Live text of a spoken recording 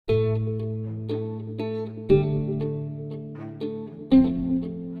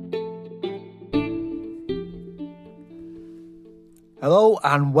Hello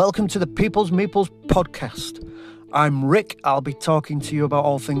and welcome to the People's Meeples podcast. I'm Rick. I'll be talking to you about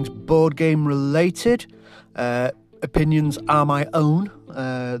all things board game related. Opinions are my own.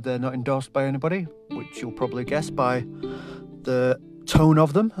 They're not endorsed by anybody, which you'll probably guess by the tone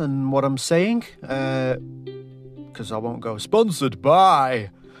of them and what I'm saying. Because I won't go sponsored by,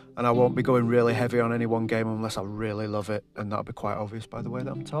 and I won't be going really heavy on any one game unless I really love it, and that'll be quite obvious by the way that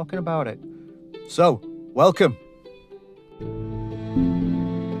I'm talking about it. So, welcome.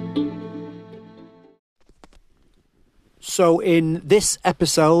 So in this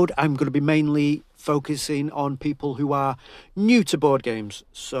episode, I'm going to be mainly focusing on people who are new to board games.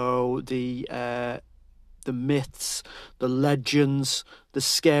 So the myths, the legends, the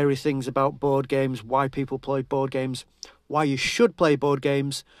scary things about board games, why people play board games, why you should play board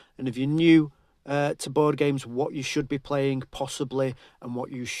games, and if you're new to board games, what you should be playing possibly and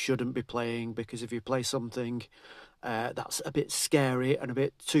what you shouldn't be playing. Because if you play something that's a bit scary and a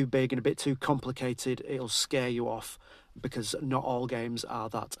bit too big and a bit too complicated, it'll scare you off, because not all games are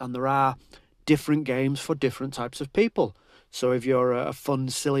that, and there are different games for different types of people. So if you're a fun,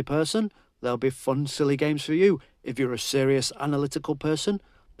 silly person, there'll be fun, silly games for you. If you're a serious, analytical person,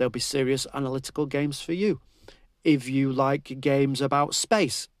 there'll be serious, analytical games for you. If you like games about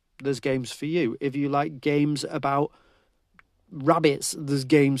space, there's games for you. If you like games about rabbits, there's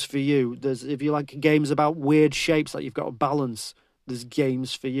games for you. If you like games about weird shapes that you've got to balance, there's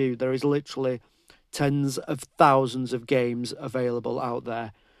games for you. There is literally tens of thousands of games available out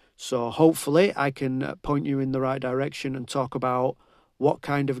there. So hopefully I can point you in the right direction and talk about what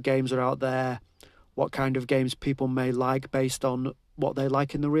kind of games are out there, what kind of games people may like based on what they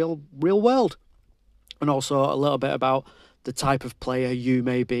like in the real world, and also a little bit about the type of player you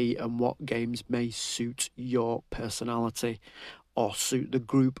may be and what games may suit your personality or suit the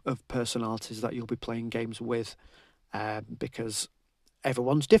group of personalities that you'll be playing games with, because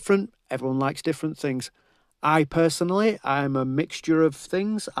everyone's different. Everyone likes different things. I'm a mixture of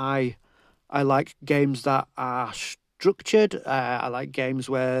things. I like games that are structured. I like games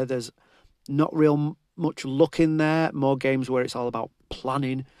where there's not real much luck in there. More games where it's all about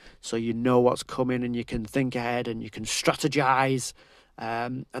planning, so you know what's coming and you can think ahead and you can strategize.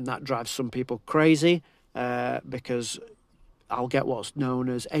 And that drives some people crazy, because I'll get what's known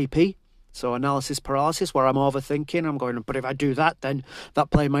as AP. So analysis paralysis, where I'm overthinking. I'm going, but if I do that, then that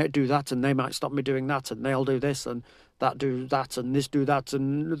player might do that, and they might stop me doing that, and they'll do this, and that do that, and this do that,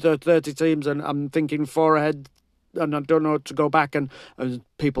 and there are 30 teams, and I'm thinking 4 ahead, and I don't know to go back, and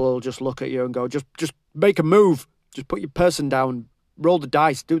people will just look at you and go, just make a move, just put your person down, roll the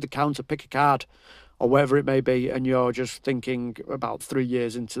dice, do the counter, pick a card, or whatever it may be, and you're just thinking about 3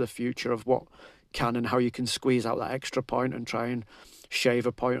 years into the future of what can and how you can squeeze out that extra point and try and shave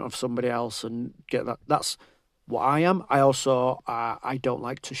a point off somebody else and get that. That's what I am. I also I don't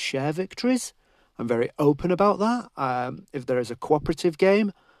like to share victories. I'm very open about that. If there is a cooperative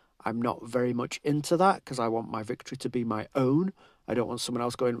game, I'm not very much into that, because I want my victory to be my own. I don't want someone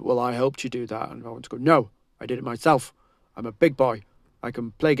else going, well, I helped you do that, and I want to go, no, I did it myself. I'm a big boy. I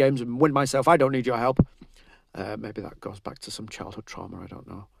can play games and win myself. I don't need your help. Maybe that goes back to some childhood trauma. I don't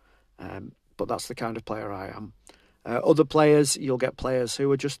know. But that's the kind of player I am. Other players, you'll get players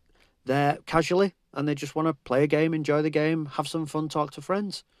who are just there casually and they just want to play a game, enjoy the game, have some fun, talk to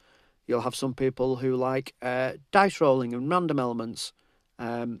friends. You'll have some people who like dice rolling and random elements.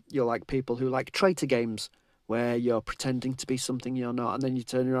 You'll like people who like traitor games, where you're pretending to be something you're not, and then you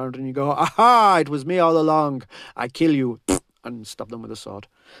turn around and you go, aha, it was me all along. I kill you and stab them with a sword.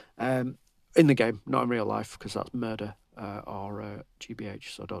 In the game, not in real life, because that's murder or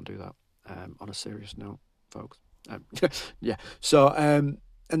GBH, so don't do that. On a serious note, folks. Yeah. So, and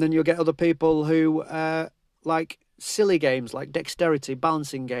then you'll get other people who like silly games, like dexterity,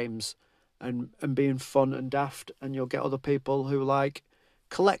 balancing games, and being fun and daft. And you'll get other people who like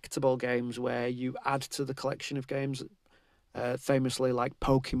collectible games, where you add to the collection of games, famously like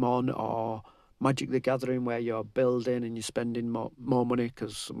Pokemon or Magic the Gathering, where you're building and you're spending more money,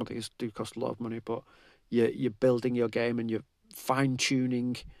 because some of these do cost a lot of money, but you're building your game and you're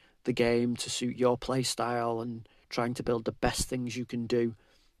fine-tuning the game to suit your play style and trying to build the best things you can do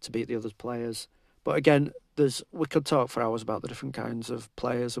to beat the other players. But again, we could talk for hours about the different kinds of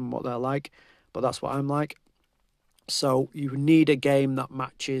players and what they're like, but that's what I'm like. So you need a game that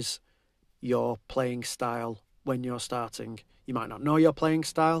matches your playing style when you're starting. You might not know your playing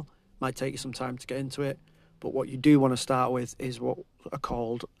style, might take you some time to get into it, but what you do want to start with is what are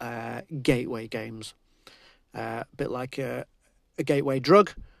called gateway games. A bit like a gateway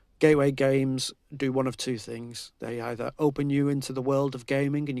drug. Gateway games do one of two things. They either open you into the world of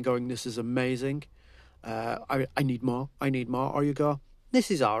gaming and you're going, this is amazing, I need more, or you go, this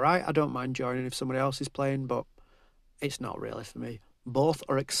is all right, I don't mind joining if somebody else is playing, but it's not really for me. Both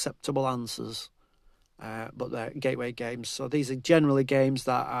are acceptable answers, but they're gateway games. So these are generally games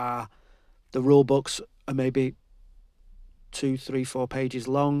that are, the rule books are maybe 2, 3, 4 pages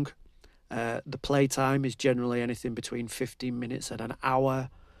long. The play time is generally anything between 15 minutes and an hour.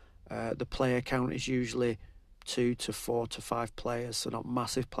 The player count is usually 2 to 4 to 5 players, so not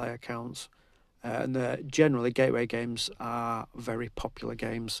massive player counts. And generally, gateway games are very popular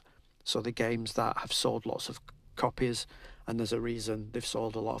games. So the games that have sold lots of copies, and there's a reason they've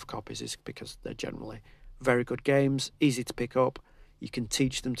sold a lot of copies, is because they're generally very good games, easy to pick up. You can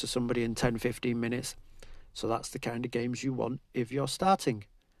teach them to somebody in 10, 15 minutes. So that's the kind of games you want if you're starting.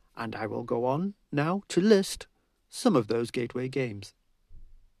 And I will go on now to list some of those gateway games.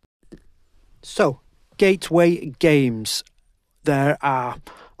 So, gateway games. There are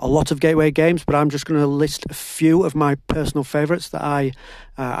a lot of gateway games, but I'm just going to list a few of my personal favourites that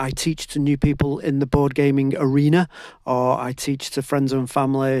I teach to new people in the board gaming arena, or I teach to friends and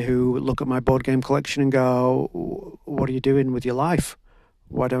family who look at my board game collection and go, "What are you doing with your life?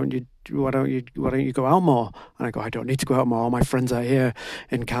 Why don't you go out more?" And I go, "I don't need to go out more. All my friends are here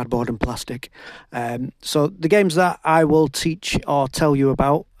in cardboard and plastic." So the games that I will teach or tell you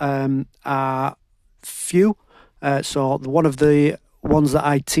about are few. So one of the ones that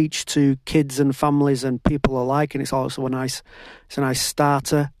I teach to kids and families and people alike, and it's also a nice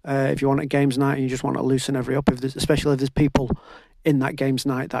starter if you want a games night and you just want to loosen every up. Especially if there's people in that games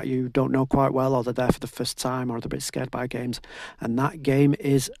night that you don't know quite well, or they're there for the first time, or they're a bit scared by games. And that game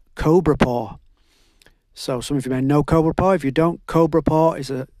is Cobra Paw. So some of you may know Cobra Paw. If you don't, Cobra Paw is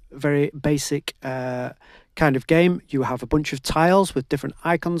a very basic kind of game. You have a bunch of tiles with different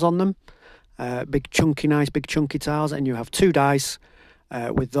icons on them. Big chunky tiles, and you have 2 dice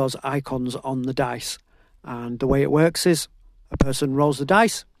with those icons on the dice. And the way it works is a person rolls the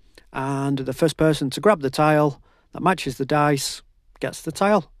dice, and the first person to grab the tile that matches the dice gets the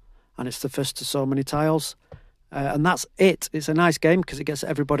tile, and it's the first to so many tiles. And that's it. It's a nice game because it gets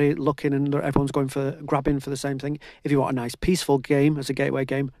everybody looking and everyone's grabbing for the same thing. If you want a nice peaceful game as a gateway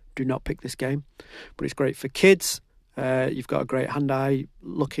game, do not pick this game. But it's great for kids. You've got a great hand-eye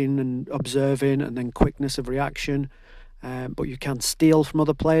looking and observing, and then quickness of reaction. But you can steal from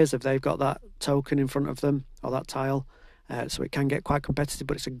other players if they've got that token in front of them or that tile. So it can get quite competitive,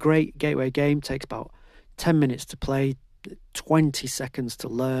 but it's a great gateway game. Takes about 10 minutes to play, 20 seconds to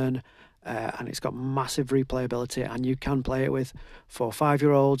learn, and it's got massive replayability, and you can play it with 4 or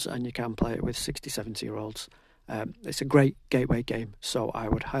 5-year-olds, and you can play it with 60, 70-year-olds. It's a great gateway game, so I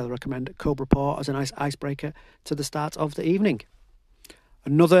would highly recommend Cobra Paw as a nice icebreaker to the start of the evening.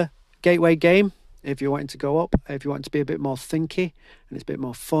 Another gateway game, if you're wanting to go up, if you want to be a bit more thinky and it's a bit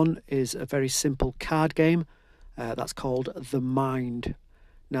more fun, is a very simple card game that's called The Mind.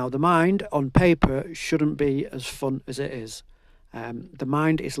 Now, The Mind on paper shouldn't be as fun as it is. The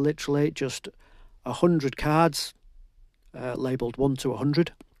Mind is literally just 100 cards labelled 1 to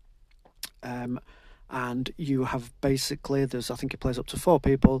 100. And you have basically, I think it plays up to 4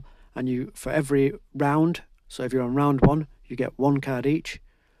 people, and you, for every round, so if you're on round 1, you get 1 card each.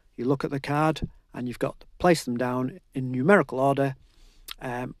 You look at the card, and you've got to place them down in numerical order,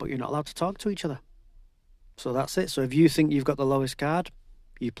 but you're not allowed to talk to each other. So that's it. So if you think you've got the lowest card,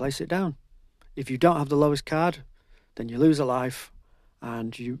 you place it down. If you don't have the lowest card, then you lose a life,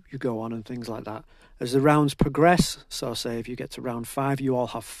 and you go on and things like that. As the rounds progress, so say if you get to round 5, you all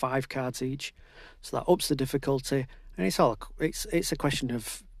have 5 cards each. So that ups the difficulty, and it's a question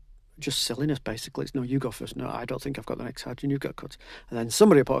of just silliness, basically. It's no, you go first. No, I don't think I've got the next card, and you've got cuts. And then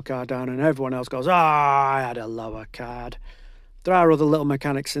somebody put a card down, and everyone else goes, I had a lower card. There are other little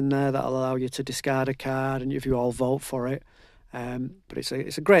mechanics in there that will allow you to discard a card, and if you all vote for it. But it's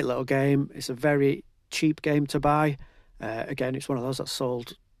a great little game. It's a very cheap game to buy. Again, it's one of those that's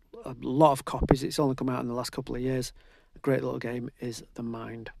sold a lot of copies. It's only come out in the last couple of years. A great little game is The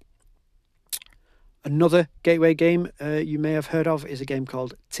Mind. Another gateway game you may have heard of is a game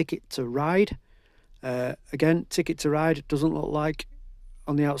called Ticket to Ride. Again, Ticket to Ride doesn't look like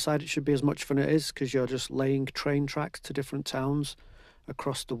on the outside it should be as much fun as it is, because you're just laying train tracks to different towns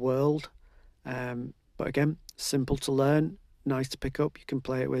across the world. But again, simple to learn, nice to pick up. You can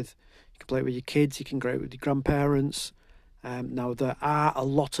play it with your kids. You can play it with your grandparents. Now there are a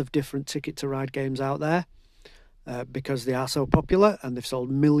lot of different Ticket to Ride games out there. Because they are so popular and they've sold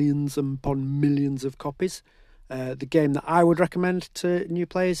millions upon millions of copies. The game that I would recommend to new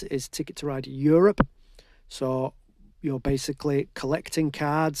players is Ticket to Ride Europe. So you're basically collecting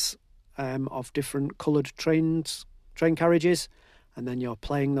cards of different coloured train carriages, and then you're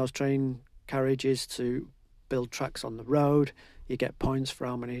playing those train carriages to build tracks on the road. You get points for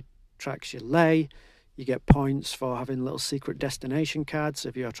how many tracks you lay. You get points for having little secret destination cards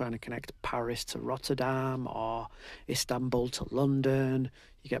if you're trying to connect Paris to Rotterdam or Istanbul to London.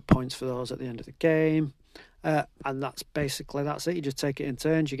 You get points for those at the end of the game. And that's it. You just take it in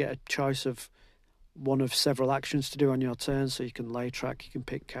turns. You get a choice of one of several actions to do on your turn. So you can lay track, you can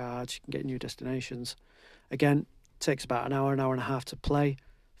pick cards, you can get new destinations. Again, takes about an hour and a half to play.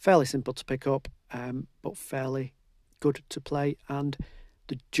 Fairly simple to pick up, but fairly good to play. And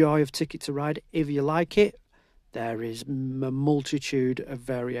the joy of Ticket to Ride, if you like it, there is a multitude of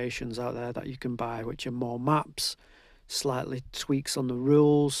variations out there that you can buy, which are more maps, slightly tweaks on the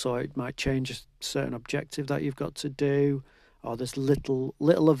rules, so it might change a certain objective that you've got to do, or there's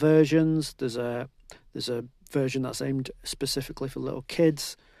littler versions. There's a version that's aimed specifically for little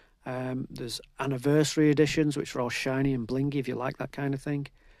kids. There's anniversary editions, which are all shiny and blingy if you like that kind of thing.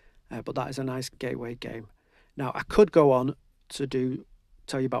 But that is a nice gateway game. Now, I could go on to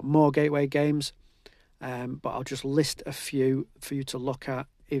tell you about more gateway games, but I'll just list a few for you to look at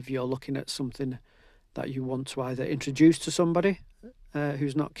if you're looking at something that you want to either introduce to somebody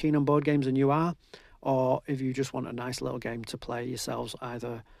who's not keen on board games and you are, or if you just want a nice little game to play yourselves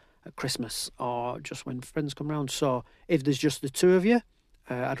either at Christmas or just when friends come round. So if there's just the two of you,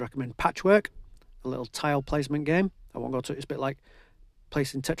 I'd recommend Patchwork, a little tile placement game. I won't go to it. It's a bit like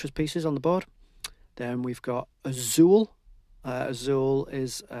placing Tetris pieces on the board. Then we've got Azul. Azul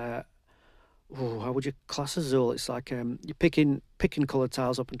is, how would you class Azul? It's like you're picking coloured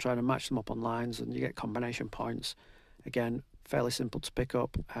tiles up and trying to match them up on lines, and you get combination points. Again, fairly simple to pick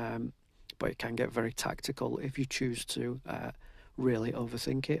up, but it can get very tactical if you choose to really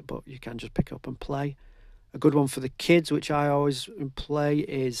overthink it, but you can just pick up and play. A good one for the kids, which I always play,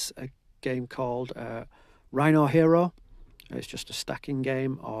 is a game called Rhino Hero. It's just a stacking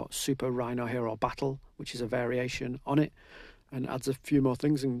game, or Super Rhino Hero Battle, which is a variation on it and adds a few more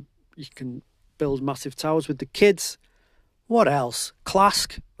things, and you can build massive towers with the kids. What else?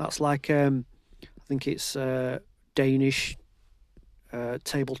 Klask. That's like, I think it's Danish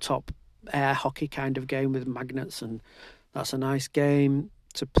tabletop air hockey kind of game with magnets, and that's a nice game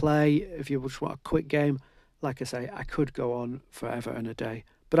to play if you just want a quick game. Like I say, I could go on forever and a day,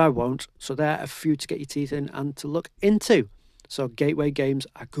 but I won't. So there are a few to get your teeth in and to look into. So gateway games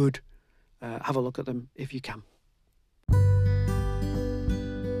are good. Have a look at them if you can.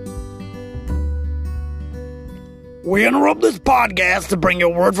 We interrupt this podcast to bring you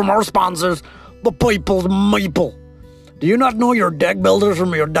a word from our sponsors, the People's Meeple. Do you not know your deck builders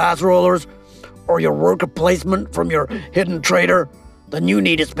from your dice rollers, or your worker placement from your hidden trader? Then you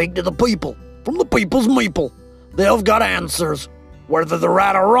need to speak to the people from the People's Meeple. They've got answers. Whether they're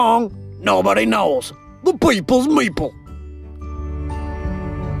right or wrong, nobody knows. The People's Meeple.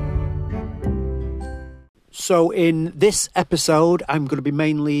 So in this episode, I'm going to be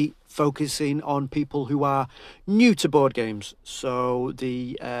mainly focusing on people who are new to board games. So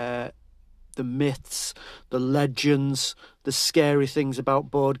the myths, the legends, the scary things about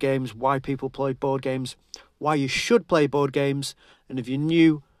board games, why people play board games, why you should play board games, and if you're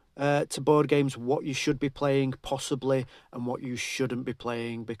new to board games, what you should be playing possibly and what you shouldn't be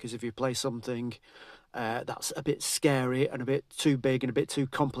playing, because if you play something that's a bit scary and a bit too big and a bit too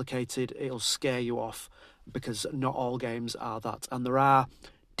complicated, it'll scare you off, because not all games are that, and there are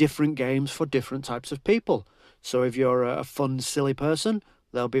different games for different types of people. So if you're a fun, silly person,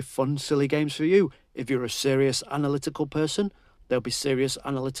 there'll be fun, silly games for you. If you're a serious, analytical person, there'll be serious,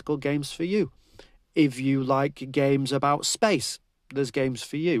 analytical games for you. If you like games about space, there's games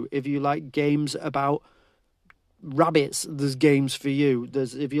for you. If you like games about rabbits, there's games for you.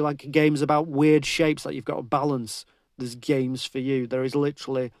 If you like games about weird shapes that you've got to balance, there's games for you. There is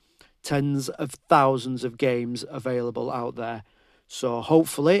literally tens of thousands of games available out there. So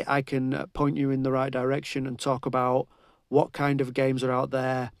hopefully I can point you in the right direction and talk about what kind of games are out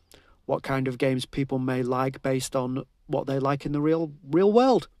there, what kind of games people may like based on what they like in the real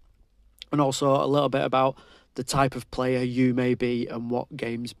world. And also a little bit about the type of player you may be and what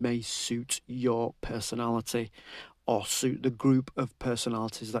games may suit your personality or suit the group of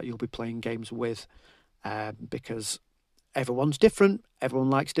personalities that you'll be playing games with, because everyone's different. Everyone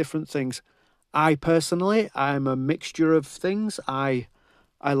likes different things. I'm a mixture of things. I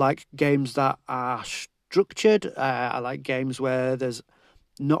like games that are structured. I like games where there's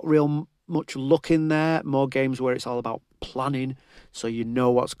not real much luck in there. More games where it's all about planning, so you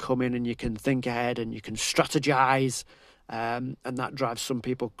know what's coming and you can think ahead and you can strategize. And that drives some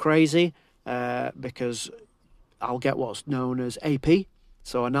people crazy because I'll get what's known as AP,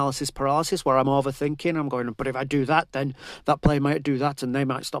 So analysis paralysis, where I'm overthinking, I'm going, but if I do that, then that player might do that, and they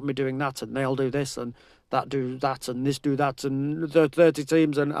might stop me doing that, and they'll do this, and that do that, and this do that, and the 30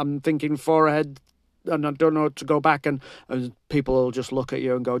 teams, and I'm thinking 4 ahead, and I don't know to go back, and people will just look at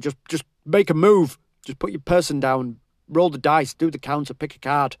you and go, just make a move, just put your person down, roll the dice, do the counter, pick a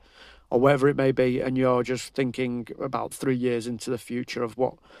card, or whatever it may be, and you're just thinking about 3 years into the future of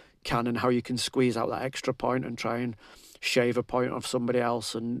what can and how you can squeeze out that extra point and try and shave a point off somebody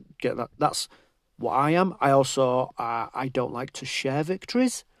else and get that. That's what I am. I also I don't like to share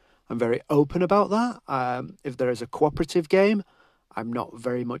victories. I'm very open about that. If there is a cooperative game, I'm not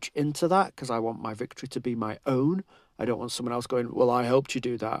very much into that because I want my victory to be my own. I don't want someone else going, well, I helped you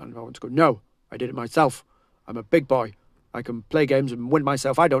do that. And I want to go, no, I did it myself. I'm a big boy. I can play games and win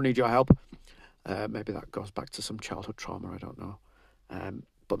myself. I don't need your help. Maybe that goes back to some childhood trauma. I don't know.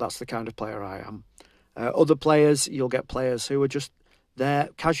 But that's the kind of player I am. Other players, you'll get players who are just there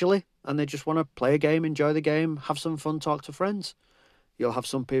casually and they just want to play a game, enjoy the game, have some fun, talk to friends. You'll have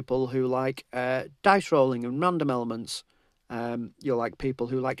some people who like dice rolling and random elements. You'll like people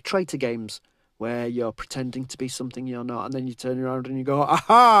who like traitor games where you're pretending to be something you're not, and then you turn around and you go,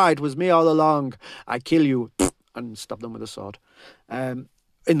 aha, it was me all along. I kill you and stab them with a sword. In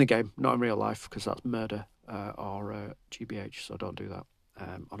the game, not in real life, because that's murder or GBH, so don't do that.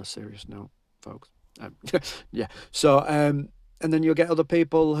 On a serious note, folks. Yeah. So, and then you'll get other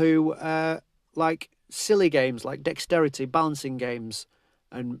people who like silly games, like dexterity, balancing games,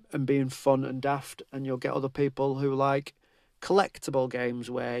 and being fun and daft. And you'll get other people who like collectible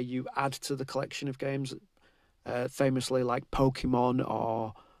games where you add to the collection of games, famously like Pokemon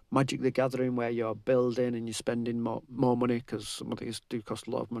or Magic the Gathering, where you're building and you're spending more money, because some of these do cost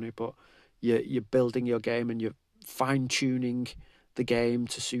a lot of money, but you're building your game and you're fine-tuning the game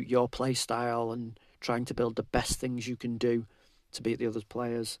to suit your play style and trying to build the best things you can do to beat the other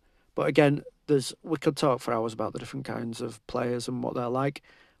players. But again, we could talk for hours about the different kinds of players and what they're like,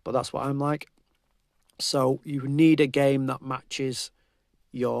 but that's what I'm like. So you need a game that matches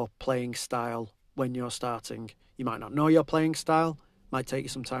your playing style when you're starting. You might not know your playing style, might take you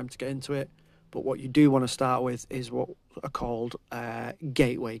some time to get into it, but what you do want to start with is what are called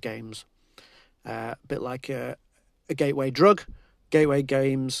gateway games. A bit like a gateway drug. Gateway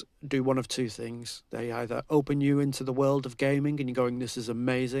games do one of two things. They either open you into the world of gaming and you're going, this is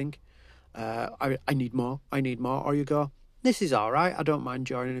amazing, I need more, or you go, this is all right, I don't mind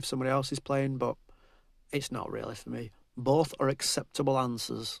joining if somebody else is playing, but it's not really for me. Both are acceptable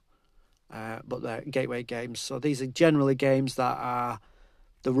answers, but they're gateway games. So these are generally games that are,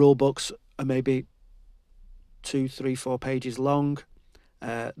 the rule books are maybe 2, 3, 4 pages long.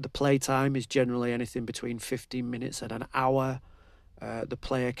 The play time is generally anything between 15 minutes and an hour. The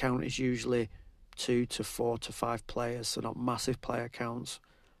player count is usually 2 to 4 to 5 players, so not massive player counts.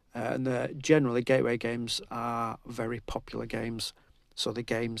 And generally, gateway games are very popular games. So the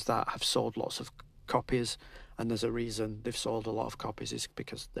games that have sold lots of copies, and there's a reason they've sold a lot of copies, is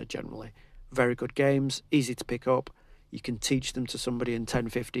because they're generally very good games, easy to pick up. You can teach them to somebody in 10,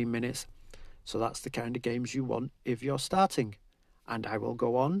 15 minutes. So that's the kind of games you want if you're starting. And I will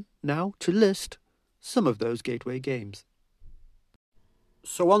go on now to list some of those gateway games.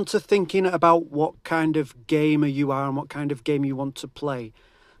 So on to thinking about what kind of gamer you are and what kind of game you want to play.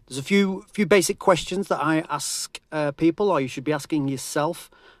 There's a few basic questions that I ask people, or you should be asking yourself,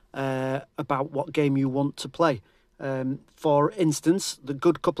 about what game you want to play. For instance, the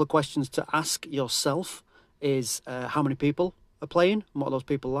good couple of questions to ask yourself is how many people are playing and what are those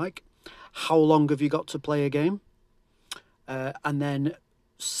people like? How long have you got to play a game? And then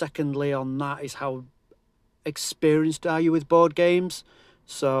secondly on that is how experienced are you with board games?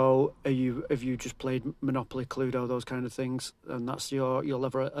 So have you just played Monopoly, Cluedo, those kind of things, and that's your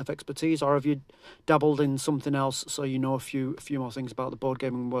level of expertise, or have you dabbled in something else so you know a few more things about the board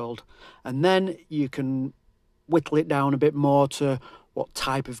gaming world? And then you can whittle it down a bit more to what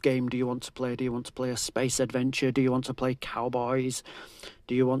type of game do you want to play? Do you want to play a space adventure? Do you want to play cowboys?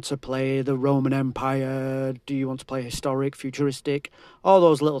 Do you want to play the Roman Empire? Do you want to play historic, futuristic? All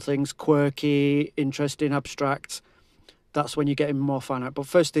those little things, quirky, interesting, abstract. That's when you're getting more finite. But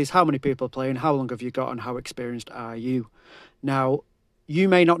first is how many people are playing, how long have you got, and how experienced are you? Now, you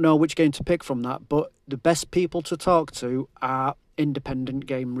may not know which game to pick from that, but the best people to talk to are independent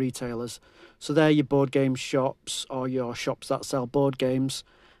game retailers. So they're your board game shops or your shops that sell board games.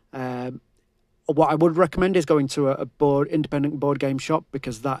 What I would recommend is going to a independent board game shop,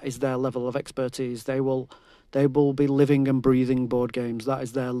 because that is their level of expertise. They will be living and breathing board games. That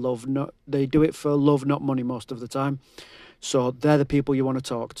is their love. They do it for love, not money most of the time. So they're the people you want to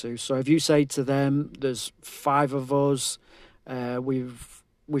talk to. So if you say to them, there's 5 of us, we've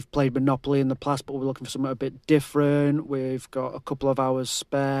we've played Monopoly in the past, but we're looking for something a bit different. We've got a couple of hours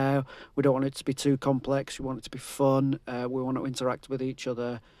spare. We don't want it to be too complex. We want it to be fun. We want to interact with each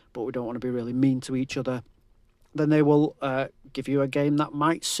other, but we don't want to be really mean to each other. Then they will give you a game that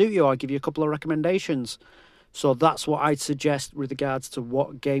might suit you. I'll give you a couple of recommendations. So that's what I'd suggest with regards to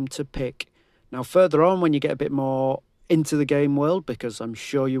what game to pick. Now, further on, when you get a bit more into the game world, because I'm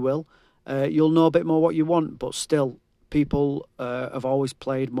sure you will, you'll know a bit more what you want, but still, people have always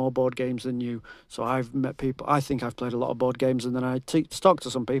played more board games than you. So I've met people, I think I've played a lot of board games, and then I talk to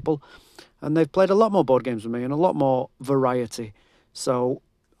some people, and they've played a lot more board games than me and a lot more variety. So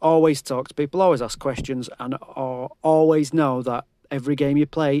always talk to people, always ask questions, and always know that every game you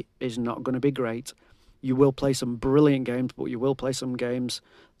play is not going to be great. You will play some brilliant games, but you will play some games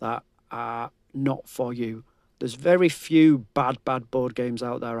that are not for you. There's very few bad board games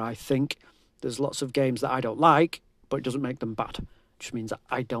out there, I think. There's lots of games that I don't like, but it doesn't make them bad. It just means that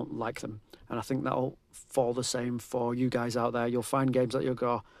I don't like them. And I think that'll fall the same for you guys out there. You'll find games that you'll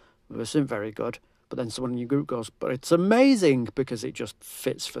go, well, this isn't very good. But then someone in your group goes, but it's amazing, because it just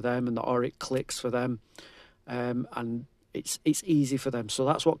fits for them, or it clicks for them. And it's easy for them. So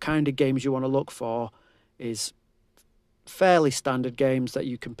that's what kind of games you want to look for, is fairly standard games that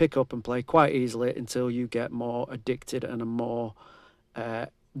you can pick up and play quite easily until you get more addicted and are more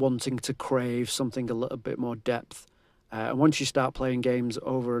wanting to crave something a little bit more depth. And once you start playing games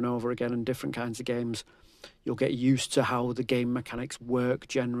over and over again, and different kinds of games, you'll get used to how the game mechanics work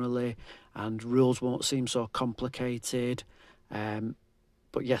generally, and rules won't seem so complicated.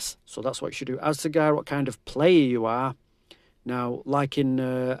 But yes, so that's what you should do. As to Guy, what kind of player you are, now, like in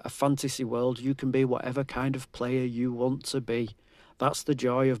a fantasy world, you can be whatever kind of player you want to be. That's the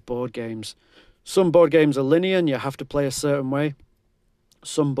joy of board games. Some board games are linear and you have to play a certain way.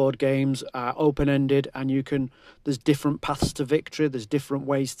 Some board games are open-ended and there's different paths to victory, there's different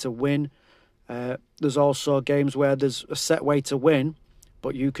ways to win. There's also games where there's a set way to win,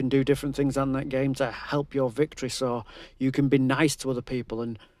 but you can do different things on that game to help your victory. So you can be nice to other people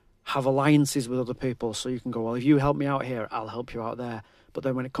and have alliances with other people. So you can go, well, if you help me out here, I'll help you out there. But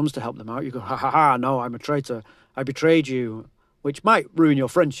then when it comes to help them out, you go, ha, no, I'm a traitor. I betrayed you, which might ruin your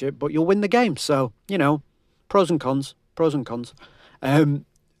friendship, but you'll win the game. So, pros and cons. And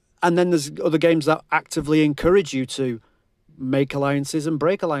then there's other games that actively encourage you to make alliances and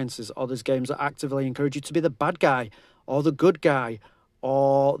break alliances. Or there's games that actively encourage you to be the bad guy or the good guy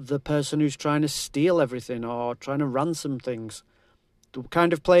or the person who's trying to steal everything or trying to ransom things. The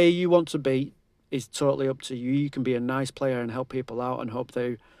kind of player you want to be is totally up to you. You can be a nice player and help people out and hope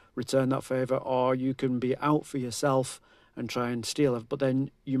they return that favour, or you can be out for yourself and try and steal it. But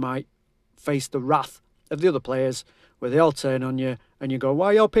then you might face the wrath of the other players where they all turn on you and you go, why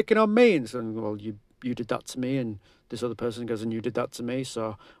are you all picking on me? And so, well, you did that to me, and this other person goes, and you did that to me,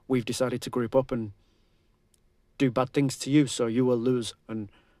 so we've decided to group up and do bad things to you, so you will lose and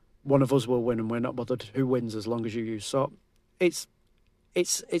one of us will win, and we're not bothered who wins as long as you use. So it's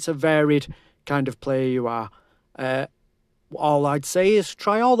a varied kind of player you are. All I'd say is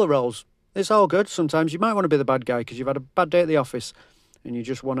try all the roles. It's all good. Sometimes you might want to be the bad guy because you've had a bad day at the office and you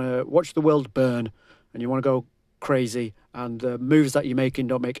just want to watch the world burn and you want to go crazy, and the moves that you're making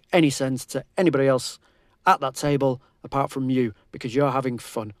don't make any sense to anybody else at that table apart from you because you're having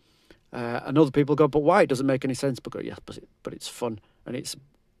fun. And other people go, but why? It doesn't make any sense. But yes, but it's fun and it's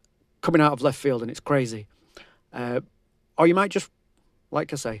coming out of left field and it's crazy. Or you might just,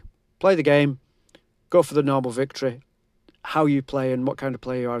 like I say, play the game, go for the normal victory. How you play and what kind of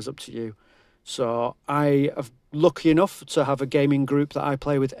player you are is up to you. So I am lucky enough to have a gaming group that I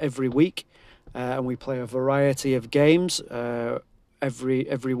play with every week, and we play a variety of games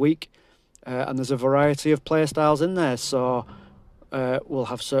every week, and there's a variety of player styles in there. So we'll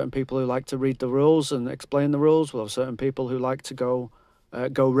have certain people who like to read the rules and explain the rules. We'll have certain people who like to go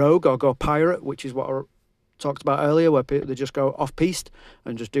rogue or go pirate, which is what I talked about earlier, where they just go off-piste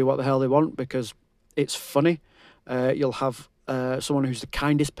and just do what the hell they want because it's funny. You'll have someone who's the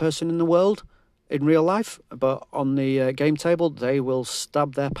kindest person in the world in real life, but on the game table, they will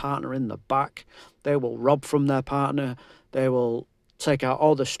stab their partner in the back. They will rob from their partner. They will take out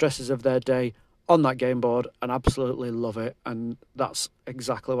all the stresses of their day on that game board and absolutely love it. And that's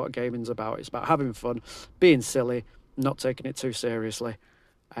exactly what gaming's about. It's about having fun, being silly, not taking it too seriously.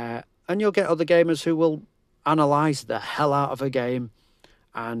 And you'll get other gamers who will analyse the hell out of a game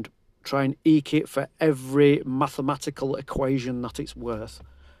and try and eke it for every mathematical equation that it's worth.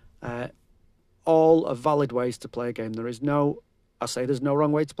 All are valid ways to play a game. There's no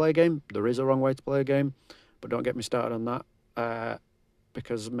wrong way to play a game. There is a wrong way to play a game, but don't get me started on that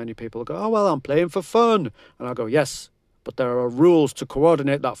because many people go, oh, well, I'm playing for fun. And I'll go, yes, but there are rules to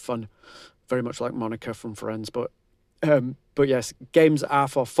coordinate that fun, very much like Monica from Friends. But yes, games are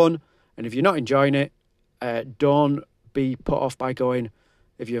for fun, and if you're not enjoying it, don't be put off by going.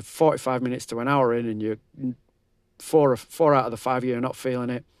 If you're 45 minutes to an hour in and you're four out of the 5 you're not feeling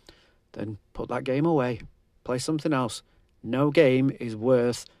it, then put that game away. Play something else. No game is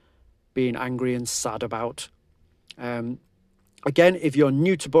worth being angry and sad about. Again, if you're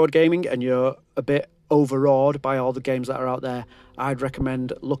new to board gaming and you're a bit overawed by all the games that are out there, I'd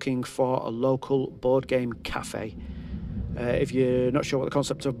recommend looking for a local board game cafe. If you're not sure what the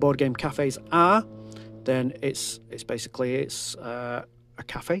concept of board game cafes are, then it's basically a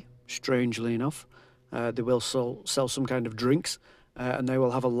cafe, strangely enough. They will sell some kind of drinks, and they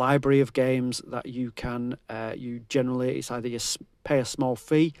will have a library of games that you can, it's either you pay a small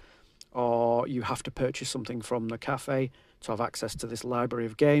fee or you have to purchase something from the cafe to have access to this library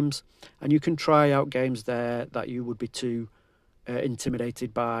of games. And you can try out games there that you would be too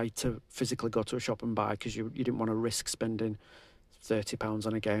intimidated by to physically go to a shop and buy, because you didn't want to risk spending £30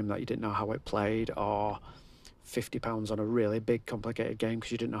 on a game that you didn't know how it played, or £50 on a really big complicated game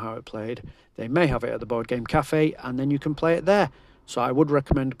because you didn't know how it played. They may have it at the board game cafe, and then you can play it there. So I would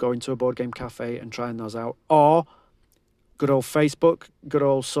recommend going to a board game cafe and trying those out. Or good old Facebook, good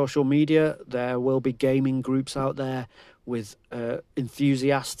old social media. There will be gaming groups out there with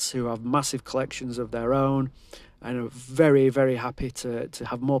enthusiasts who have massive collections of their own and are very, very happy to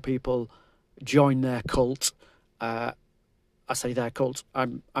have more people join their cult. I say their cult.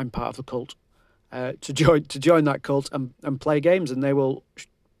 I'm part of the cult. To join that cult and play games, and they will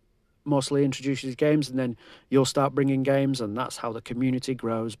mostly introduce these games, and then you'll start bringing games, and that's how the community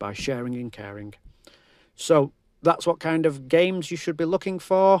grows, by sharing and caring. So that's what kind of games you should be looking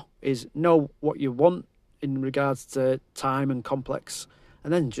for, is know what you want in regards to time and complex,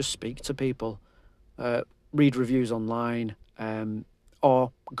 and then just speak to people, read reviews online,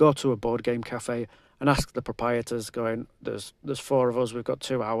 or go to a board game cafe and ask the proprietors, going, there's 4 of us, we've got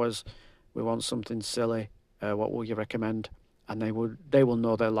 2 hours, we want something silly, what will you recommend? And they will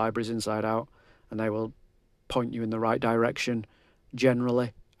know their libraries inside out, and they will point you in the right direction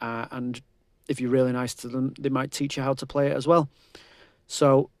generally, and if you're really nice to them, they might teach you how to play it as well.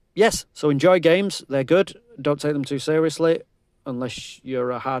 So yes, so enjoy games, they're good, don't take them too seriously unless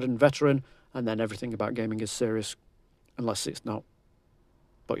you're a hardened veteran, and then everything about gaming is serious unless it's not.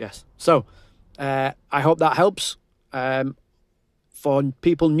 But yes, so I hope that helps. For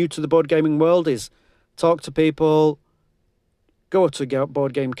people new to the board gaming world, is talk to people, go to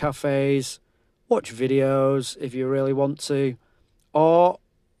board game cafes, watch videos if you really want to, or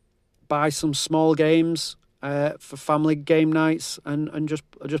buy some small games for family game nights and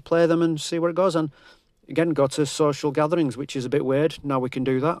just play them and see where it goes. And again, go to social gatherings, which is a bit weird. Now we can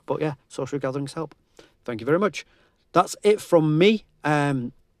do that, but yeah, social gatherings help. Thank you very much. That's it from me.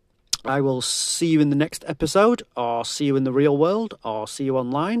 I will see you in the next episode, or see you in the real world, or see you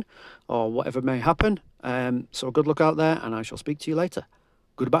online, or whatever may happen. So good luck out there, and I shall speak to you later.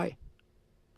 Goodbye.